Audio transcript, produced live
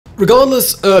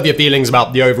Regardless of your feelings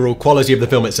about the overall quality of the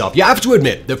film itself, you have to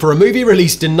admit that for a movie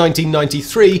released in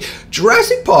 1993,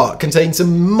 Jurassic Park contains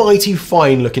some mighty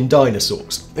fine-looking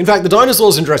dinosaurs. In fact, the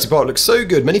dinosaurs in Jurassic Park look so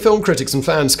good, many film critics and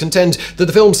fans contend that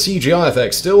the film's CGI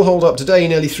effects still hold up today,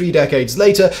 nearly 3 decades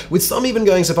later, with some even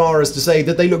going so far as to say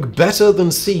that they look better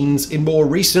than scenes in more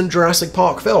recent Jurassic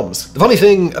Park films. The funny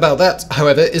thing about that,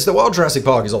 however, is that while Jurassic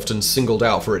Park is often singled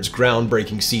out for its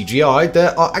groundbreaking CGI,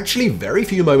 there are actually very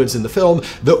few moments in the film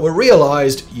that were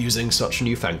realized using such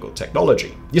newfangled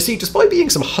technology. You see, despite being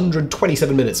some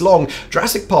 127 minutes long,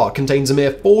 Jurassic Park contains a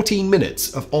mere 14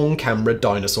 minutes of on-camera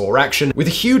dinosaur action, with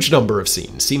a huge number of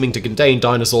scenes seeming to contain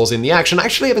dinosaurs in the action,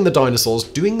 actually having the dinosaurs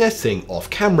doing their thing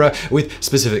off-camera, with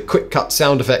specific quick-cut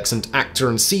sound effects and actor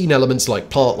and scene elements like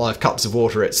plant life, cups of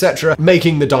water, etc.,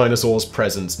 making the dinosaurs'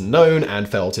 presence known and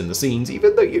felt in the scenes,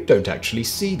 even though you don't actually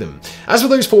see them. As for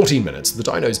those 14 minutes, the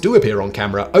dinos do appear on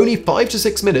camera, only 5 to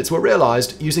 6 minutes were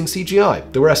realized using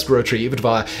CGI. The rest were achieved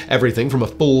via everything from a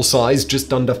full-size,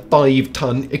 just under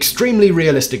 5-ton, extremely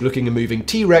realistic-looking and moving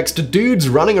T-Rex to dudes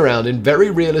running around in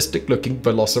very realistic-looking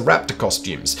Velociraptor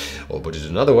costumes. Or put it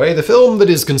another way, the film that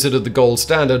is considered the gold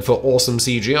standard for awesome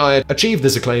CGI achieved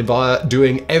this acclaim via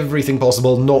doing everything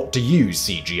possible not to use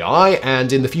CGI,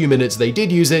 and in the few minutes they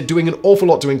did use it, doing an awful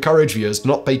lot to encourage viewers to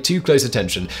not pay too close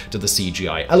attention to the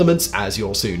CGI elements, as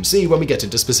you'll soon see when we get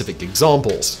into specific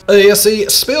examples. You see,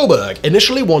 Spielberg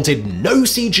initially wanted no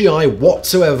CGI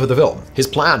whatsoever for the film. His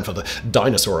plan for the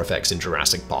dinosaur effects in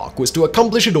Jurassic Park was to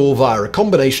accomplish it all via a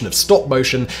combination of stop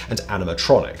motion and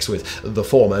animatronics, with the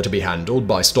former to be handled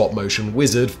by stop motion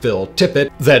wizard Phil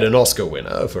Tippett, then an Oscar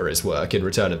winner for his work in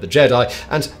Return of the Jedi,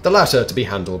 and the latter to be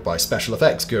handled by special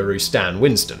effects guru Stan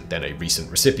Winston, then a recent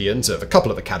recipient of a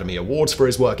couple of Academy Awards for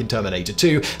his work in Terminator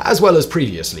 2, as well as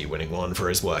previously winning one for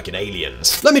his work in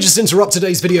Aliens. Let me just interrupt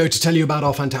today's video to tell you about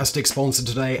our fantastic sponsor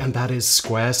today, and that is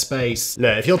Squarespace.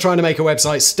 Now, if you're trying to make a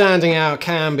website standing out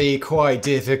can be quite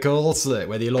difficult.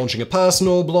 Whether you're launching a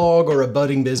personal blog or a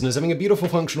budding business, having a beautiful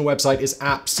functional website is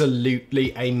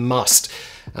absolutely a must.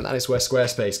 And that is where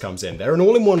Squarespace comes in. They're an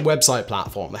all-in-one website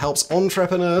platform that helps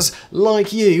entrepreneurs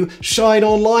like you shine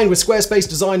online. With Squarespace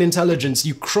Design Intelligence,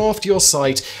 you craft your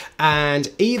site, and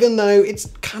even though it's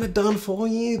kind of done for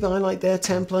you by like their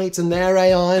templates and their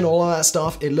AI and all of that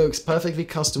stuff, it looks perfectly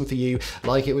custom for you,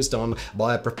 like it was done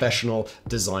by a professional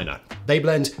designer. They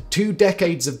blend 2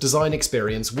 decades of design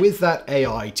experience with that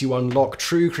AI to unlock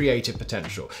true creative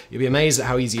potential. You'll be amazed at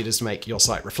how easy it is to make your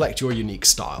site reflect your unique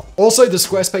style. Also, the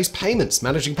Squarespace payments.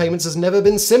 Managing payments has never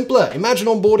been simpler. Imagine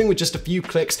onboarding with just a few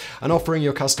clicks and offering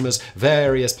your customers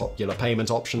various popular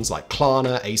payment options like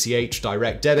Klarna, ACH,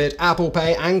 Direct Debit, Apple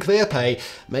Pay, and ClearPay,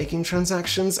 making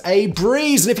transactions a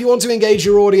breeze. And if you want to engage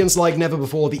your audience like never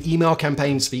before, the email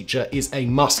campaigns feature is a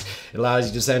must. It allows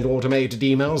you to send automated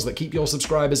emails that keep your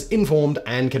subscribers informed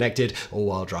and connected, all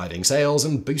while driving sales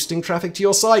and boosting traffic to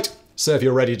your site. So if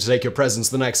you're ready to take your presence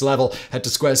to the next level, head to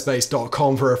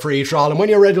squarespace.com for a free trial, and when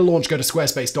you're ready to launch, go to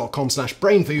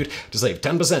squarespace.com/brainfood to save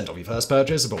 10% off your first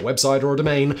purchase of a website or a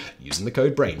domain using the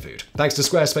code BRAINFOOD. Thanks to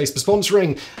Squarespace for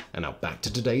sponsoring, and now back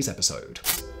to today's episode.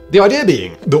 The idea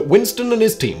being that Winston and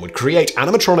his team would create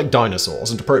animatronic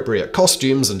dinosaurs and appropriate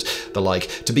costumes and the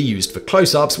like to be used for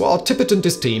close-ups, while Tippett and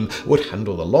his team would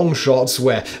handle the long shots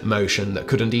where motion that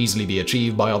couldn't easily be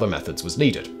achieved by other methods was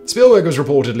needed. Spielberg was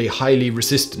reportedly highly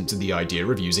resistant to the idea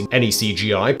of using any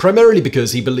CGI, primarily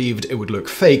because he believed it would look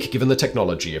fake given the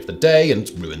technology of the day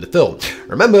and ruin the film.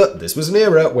 Remember, this was an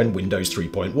era when Windows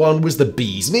 3.1 was the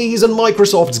bee's knees and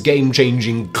Microsoft's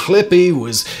game-changing Clippy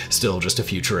was still just a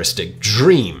futuristic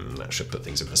dream. That should put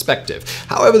things in perspective.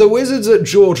 However, the wizards at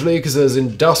George Lucas's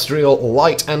industrial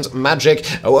light and magic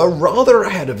were rather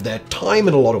ahead of their time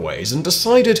in a lot of ways and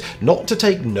decided not to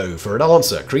take no for an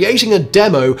answer, creating a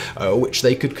demo which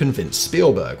they could convince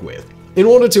Spielberg with. In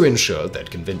order to ensure they'd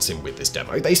convince him with this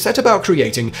demo, they set about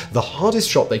creating the hardest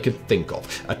shot they could think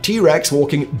of, a T-Rex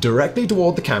walking directly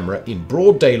toward the camera in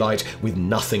broad daylight with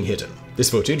nothing hidden. This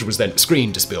footage was then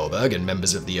screened to Spielberg and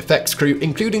members of the effects crew,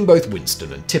 including both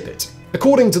Winston and Tippett.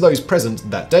 According to those present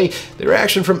that day, the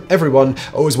reaction from everyone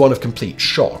was one of complete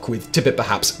shock, with Tippett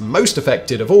perhaps most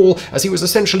affected of all, as he was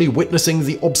essentially witnessing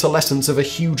the obsolescence of a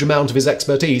huge amount of his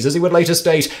expertise. As he would later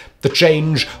state, the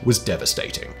change was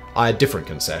devastating. I had different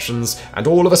concessions, and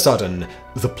all of a sudden,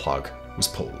 the plug was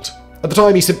pulled. At the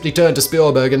time, he simply turned to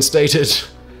Spielberg and stated,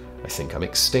 "I think I'm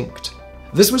extinct."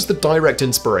 This was the direct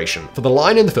inspiration for the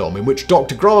line in the film in which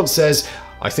Dr. Grant says,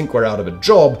 "I think we're out of a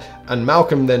job," and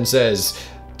Malcolm then says,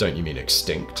 "Don't you mean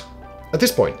extinct?" At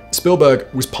this point,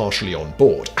 Spielberg was partially on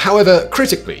board. However,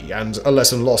 critically, and a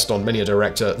lesson lost on many a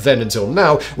director then until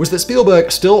now, was that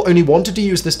Spielberg still only wanted to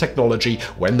use this technology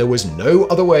when there was no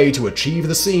other way to achieve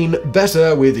the scene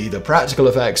better with either practical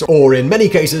effects or, in many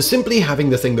cases, simply having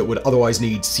the thing that would otherwise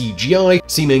need CGI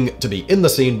seeming to be in the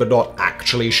scene but not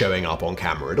actually showing up on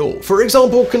camera at all. For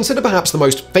example, consider perhaps the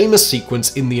most famous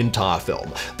sequence in the entire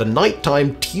film, the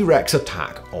nighttime T-Rex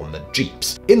attack on the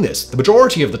Jeeps. In this, the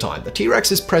majority of the time, the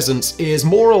T-Rex's presence is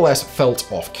more or less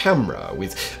felt off camera,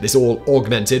 with this all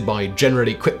augmented by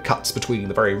generally quick cuts between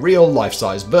the very real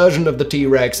life-size version of the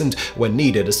T-Rex and, when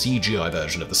needed, a CGI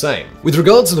version of the same. With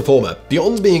regards to the former,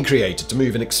 beyond being created to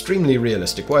move in extremely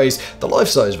realistic ways, the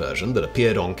life-size version that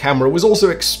appeared on camera was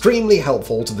also extremely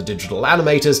helpful to the digital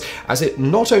animators, as it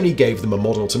not only gave them a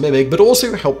model to mimic, but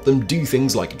also helped them do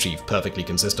things like achieve perfectly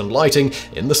consistent lighting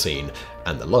in the scene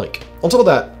and the like. On top of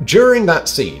that, during that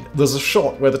scene, there's a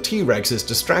shot where the T-Rex is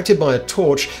distracted by a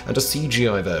torch and a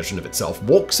CGI version of itself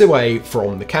walks away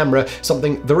from the camera,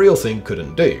 something the real thing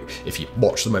couldn't do. If you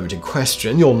watch the moment in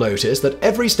question, you'll notice that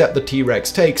every step the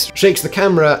T-Rex takes shakes the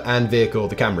camera and vehicle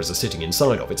the cameras are sitting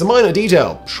inside of. It's a minor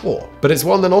detail, sure, but it's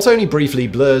one that not only briefly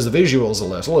blurs the visuals a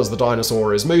little as the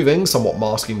dinosaur is moving, somewhat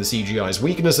masking the CGI's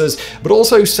weaknesses, but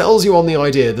also sells you on the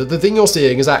idea that the thing you're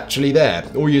seeing is actually there,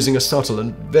 or using a subtle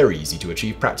and very easy to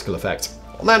achieve practical effect.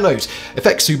 On that note,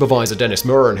 effects supervisor Dennis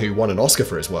Muren, who won an Oscar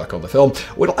for his work on the film,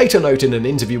 would later note in an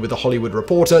interview with The Hollywood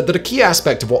Reporter that a key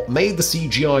aspect of what made the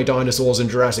CGI dinosaurs in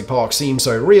Jurassic Park seem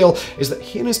so real is that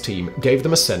he and his team gave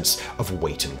them a sense of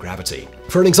weight and gravity.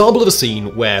 For an example of a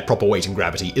scene where proper weight and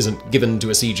gravity isn't given to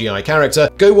a CGI character,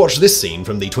 go watch this scene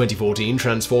from the 2014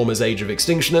 Transformers Age of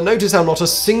Extinction and notice how not a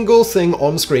single thing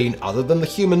on screen other than the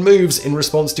human moves in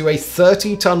response to a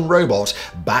 30-ton robot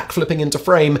backflipping into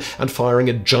frame and firing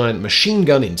a giant machine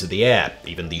gun into the air.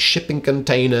 Even the shipping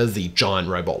container the giant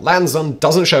robot lands on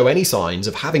doesn't show any signs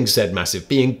of having said massive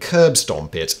being curb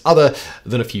stomp it, other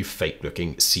than a few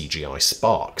fake-looking CGI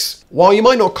sparks. While you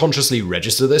might not consciously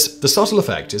register this, the subtle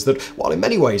effect is that while in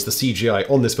many ways the CGI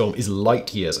on this film is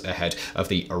light years ahead of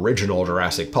the original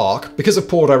Jurassic Park, because of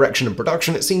poor direction and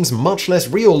production, it seems much less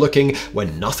real looking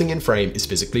when nothing in frame is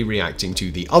physically reacting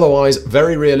to the otherwise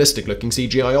very realistic looking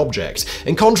CGI objects.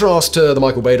 In contrast to the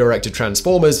Michael Bay directed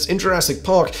Transformers, in Jurassic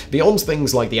Park, beyond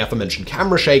things like the aforementioned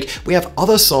camera shake, we have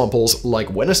other samples like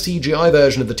when a CGI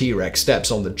version of the T-Rex steps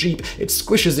on the Jeep, it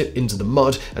squishes it into the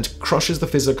mud and crushes the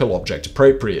physical object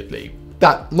appropriately.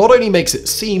 That not only makes it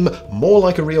seem more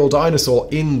like a real dinosaur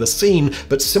in the scene,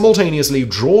 but simultaneously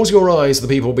draws your eyes to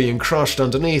the people being crushed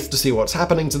underneath to see what's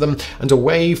happening to them and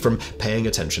away from paying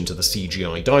attention to the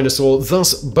CGI dinosaur,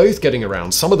 thus both getting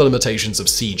around some of the limitations of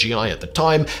CGI at the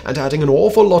time and adding an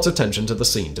awful lot of tension to the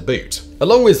scene to boot.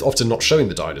 Along with often not showing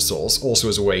the dinosaurs, also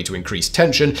as a way to increase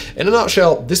tension, in a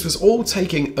nutshell, this was all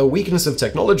taking a weakness of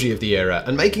technology of the era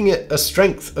and making it a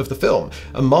strength of the film,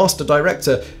 a master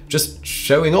director just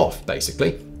showing off,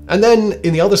 basically. And then,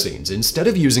 in the other scenes, instead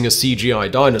of using a CGI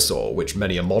dinosaur, which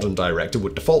many a modern director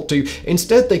would default to,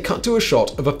 instead they cut to a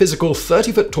shot of a physical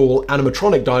 30-foot-tall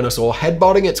animatronic dinosaur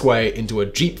headbutting its way into a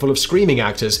jeep full of screaming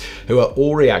actors who are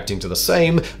all reacting to the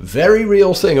same, very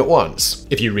real thing at once.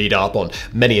 If you read up on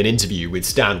many an interview with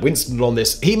Stan Winston on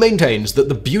this, he maintains that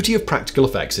the beauty of practical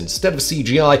effects instead of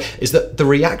CGI is that the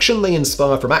reaction they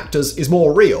inspire from actors is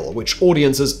more real, which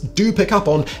audiences do pick up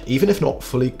on, even if not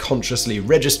fully consciously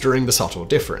registering the subtle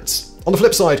difference. On the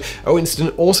flip side, Winston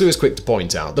also is quick to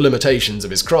point out the limitations of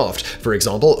his craft. For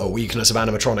example, a weakness of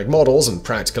animatronic models and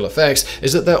practical effects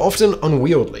is that they're often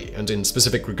unwieldy, and in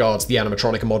specific regards the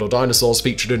animatronic and model dinosaurs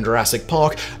featured in Jurassic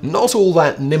Park, not all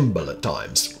that nimble at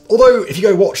times. Although, if you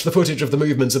go watch the footage of the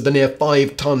movements of the near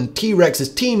 5-ton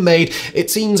T-Rex's team made, it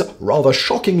seems rather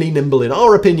shockingly nimble in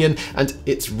our opinion, and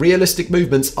its realistic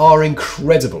movements are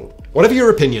incredible. Whatever your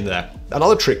opinion there,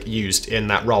 another trick used in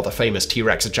that rather famous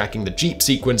T-Rex attacking the Jeep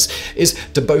sequence is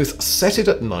to both set it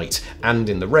at night and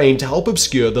in the rain to help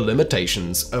obscure the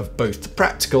limitations of both the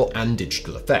practical and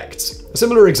digital effects. A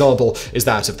similar example is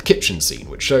that of the kitchen scene,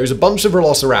 which shows a bunch of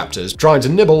velociraptors trying to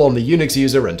nibble on the Unix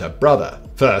user and her brother.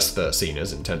 First, the scene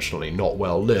is intentionally not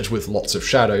well lit, with lots of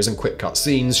shadows and quick cut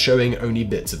scenes showing only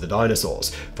bits of the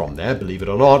dinosaurs. From there, believe it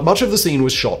or not, much of the scene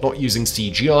was shot not using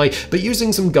CGI, but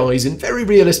using some guys in very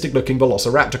realistic looking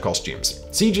velociraptor costumes.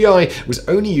 CGI was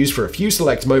only used for a few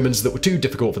select moments that were too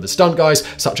difficult for the stunt guys,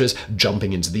 such as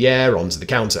jumping into the air onto the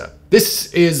counter.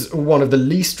 This is one of the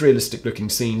least realistic looking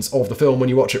scenes of the film when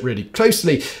you watch it really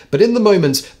closely, but in the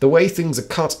moment, the way things are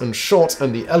cut and shot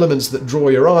and the elements that draw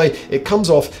your eye, it comes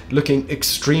off looking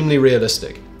extremely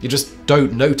realistic. You just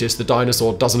don't notice the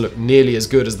dinosaur doesn't look nearly as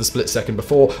good as the split second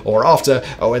before or after,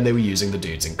 or when they were using the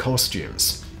dudes in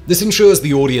costumes. This ensures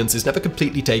the audience is never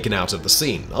completely taken out of the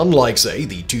scene, unlike, say,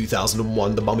 the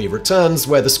 2001 The Mummy Returns,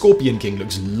 where the Scorpion King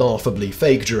looks laughably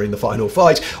fake during the final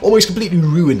fight, almost completely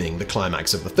ruining the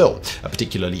climax of the film. A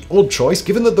particularly odd choice,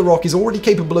 given that The Rock is already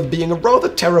capable of being a rather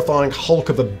terrifying hulk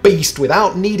of a beast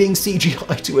without needing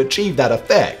CGI to achieve that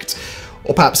effect.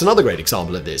 Or perhaps another great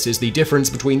example of this is the difference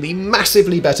between the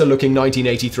massively better looking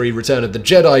 1983 Return of the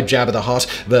Jedi Jabba the Hutt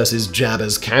versus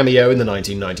Jabba's cameo in the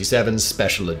 1997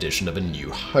 special edition of A New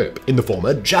Hope. In the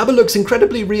former, Jabba looks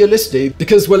incredibly realistic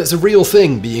because, well, it's a real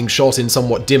thing being shot in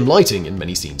somewhat dim lighting in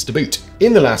many scenes to boot.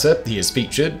 In the latter, he is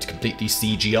featured completely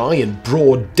CGI in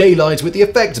broad daylight, with the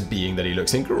effect being that he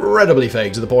looks incredibly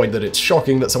fake to the point that it's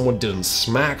shocking that someone didn't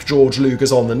smack George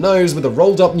Lucas on the nose with a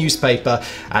rolled up newspaper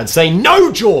and say,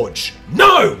 "No, George!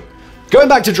 No!" Going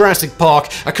back to Jurassic Park,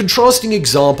 a contrasting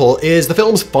example is the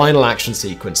film's final action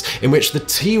sequence, in which the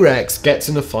T-Rex gets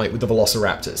in a fight with the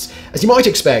Velociraptors. As you might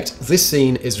expect, this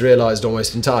scene is realised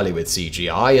almost entirely with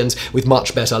CGI, and with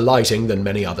much better lighting than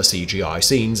many other CGI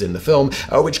scenes in the film,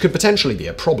 which could potentially be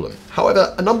a problem.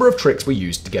 However, a number of tricks were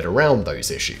used to get around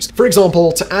those issues. For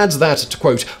example, to add that, to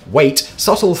quote, wait,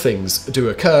 subtle things do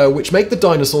occur which make the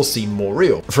dinosaurs seem more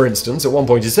real. For instance, at one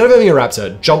point, instead of having a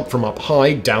raptor jump from up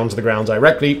high down to the ground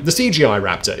directly, the CGI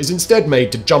raptor is instead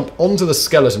made to jump onto the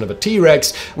skeleton of a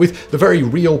T-Rex, with the very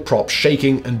real prop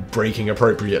shaking and breaking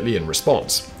appropriately in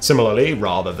response. Similarly,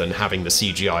 rather than having the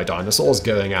CGI dinosaurs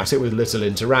going at it with little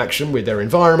interaction with their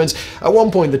environment, at one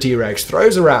point the T-Rex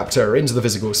throws a raptor into the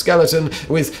physical skeleton,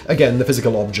 with, again, the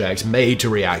physical object made to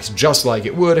react just like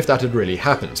it would if that had really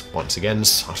happened, once again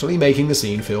subtly making the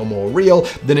scene feel more real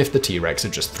than if the T-Rex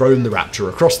had just thrown the raptor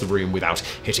across the room without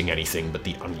hitting anything but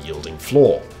the unyielding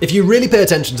floor. If you really pay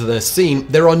attention to this scene,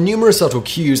 there are numerous subtle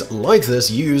cues like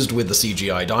this used with the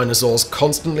CGI dinosaurs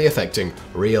constantly affecting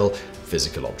real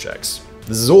physical objects.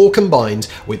 This is all combined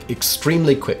with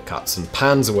extremely quick cuts and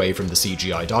pans away from the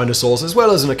CGI dinosaurs, as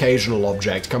well as an occasional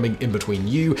object coming in between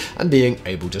you and being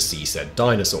able to see said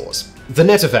dinosaurs. The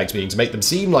net effect being to make them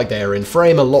seem like they are in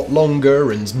frame a lot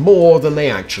longer and more than they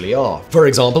actually are. For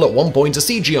example, at one point a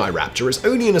CGI raptor is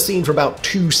only in a scene for about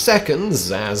 2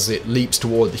 seconds as it leaps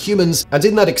toward the humans, and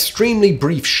in that extremely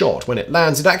brief shot, when it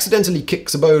lands, it accidentally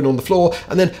kicks a bone on the floor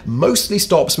and then mostly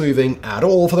stops moving at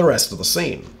all for the rest of the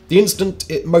scene. The instant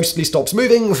it mostly stops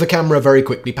moving, the camera very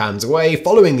quickly pans away,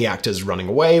 following the actors running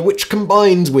away, which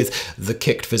combined with the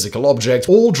kicked physical object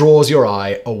all draws your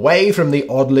eye away from the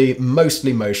oddly,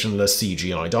 mostly motionless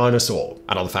CGI dinosaur.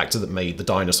 Another factor that made the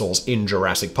dinosaurs in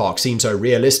Jurassic Park seem so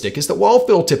realistic is that while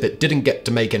Phil Tippett didn't get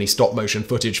to make any stop-motion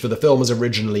footage for the film as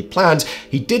originally planned,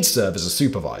 he did serve as a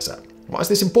supervisor. Why is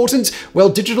this important? Well,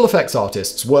 digital effects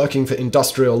artists working for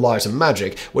Industrial Light and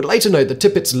Magic would later note that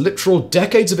Tippett's literal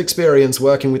decades of experience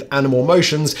working with animal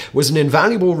motions was an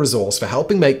invaluable resource for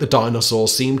helping make the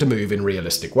dinosaurs seem to move in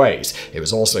realistic ways. It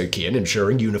was also key in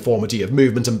ensuring uniformity of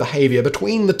movement and behavior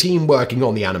between the team working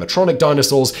on the animatronic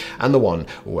dinosaurs and the one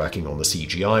working on the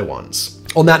CGI ones.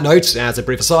 On that note, as a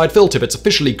brief aside, Phil Tippett's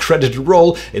officially credited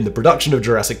role in the production of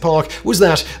Jurassic Park was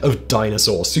that of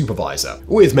dinosaur supervisor,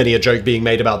 with many a joke being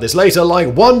made about this later,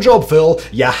 like, "One job, Phil,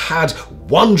 you had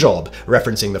one job,"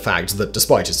 referencing the fact that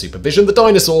despite his supervision, the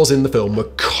dinosaurs in the film were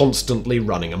constantly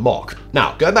running amok.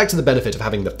 Now, going back to the benefit of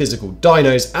having the physical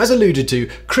dinos, as alluded to,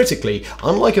 critically,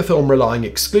 unlike a film relying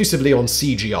exclusively on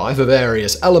CGI for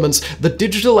various elements, the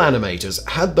digital animators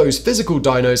had those physical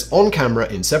dinos on camera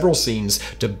in several scenes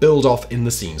to build off in the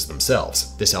scenes themselves.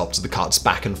 This helped the cuts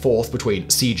back and forth between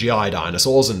CGI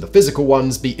dinosaurs and the physical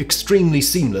ones be extremely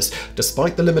seamless,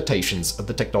 despite the limitations of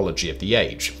the technology of the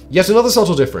age. Yet another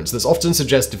subtle difference that's often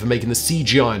suggested for making the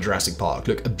CGI in Jurassic Park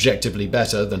look objectively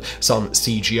better than some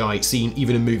CGI seen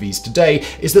even in movies today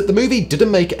is that the movie didn't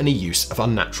make any use of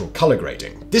unnatural color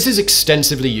grading. This is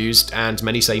extensively used, and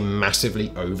many say massively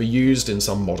overused, in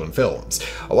some modern films.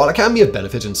 While it can be of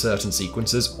benefit in certain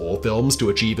sequences or films to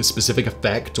achieve a specific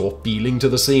effect or feeling to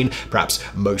the scene, perhaps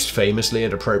most famously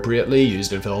and appropriately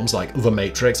used in films like The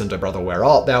Matrix and Oh Brother Where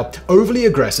Art Thou, overly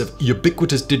aggressive,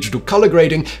 ubiquitous digital color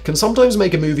grading can sometimes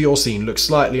make a movie or scene look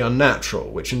slightly unnatural,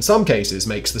 which in some cases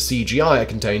makes the CGI it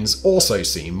contains also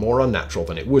seem more unnatural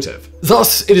than it would have.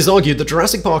 Thus, it is argued that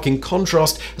Jurassic Park, in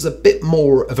contrast, has a bit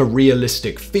more of a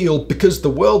realistic feel because the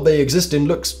world they exist in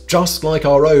looks just like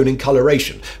our own in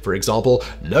coloration. For example,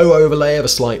 no overlay of a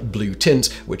slight blue tint,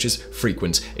 which is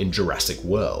frequent in Jurassic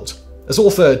World. As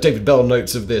author David Bell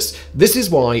notes of this is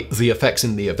why the effects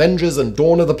in The Avengers and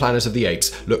Dawn of the Planet of the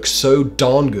Apes look so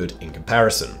darn good in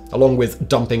comparison. Along with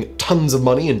dumping tons of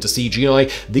money into CGI,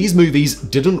 these movies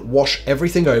didn't wash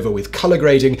everything over with color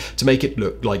grading to make it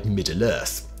look like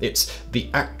Middle-earth. It's the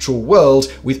actual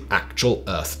world with actual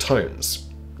Earth tones.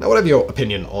 Now, whatever your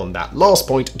opinion on that last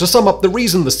point, to sum up, the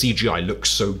reason the CGI looks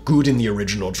so good in the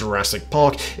original Jurassic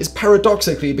Park is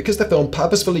paradoxically because the film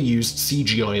purposefully used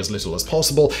CGI as little as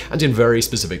possible and in very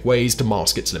specific ways to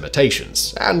mask its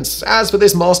limitations. And as for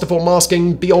this masterful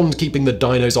masking, beyond keeping the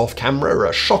dinos off camera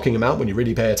a shocking amount when you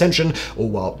really pay attention, or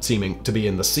while seeming to be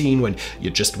in the scene when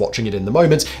you're just watching it in the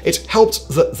moment, it helped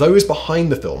that those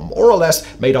behind the film more or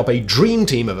less made up a dream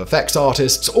team of effects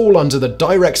artists, all under the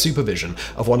direct supervision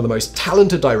of one of the most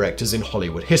talented directors in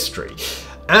Hollywood history.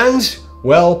 And,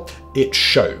 well, it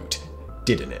showed,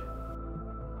 didn't it?